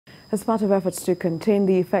As part of efforts to contain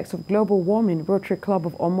the effects of global warming, Rotary Club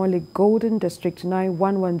of Omole Golden District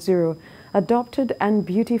 9110 adopted and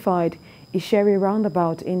beautified Isheri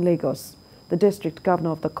roundabout in Lagos. The district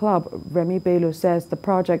governor of the club, Remi Bello, says the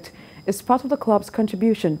project is part of the club's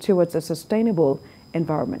contribution towards a sustainable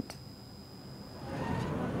environment.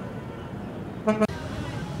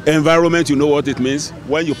 Environment, you know what it means?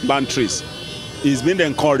 When you plant trees, it's been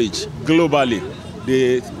encouraged globally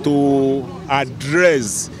to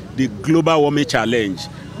address the global warming challenge.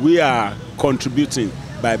 We are contributing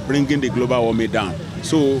by bringing the global warming down.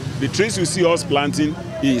 So the trees you see us planting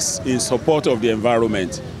is in support of the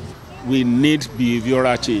environment. We need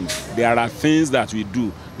behavioral change. There are things that we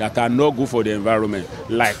do that are not good for the environment,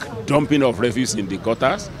 like dumping of refuse in the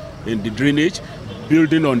gutters, in the drainage,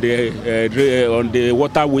 building on the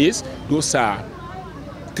waterways. Those are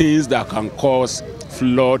things that can cause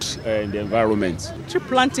flood in the environment. Tree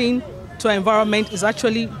planting to our environment is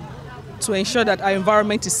actually to ensure that our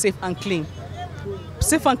environment is safe and clean.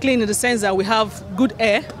 Safe and clean in the sense that we have good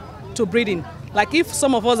air to breathe in. Like if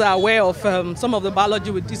some of us are aware of some of the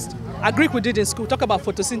biology we did in school, we talk about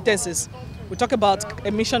photosynthesis, we talk about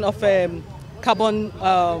emission of carbon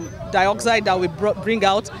dioxide that we bring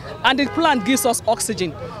out, and the plant gives us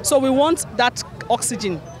oxygen. So we want that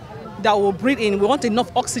oxygen that we'll breathe in, we want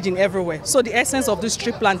enough oxygen everywhere. So the essence of this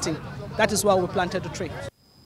tree planting, that is why we planted the tree.